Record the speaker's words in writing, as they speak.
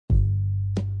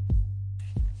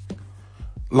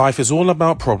Life is all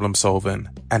about problem solving,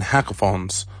 and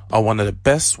hackathons are one of the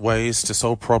best ways to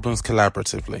solve problems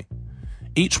collaboratively.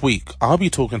 Each week, I'll be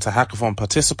talking to hackathon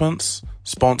participants,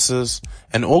 sponsors,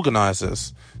 and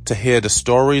organizers to hear the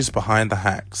stories behind the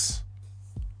hacks.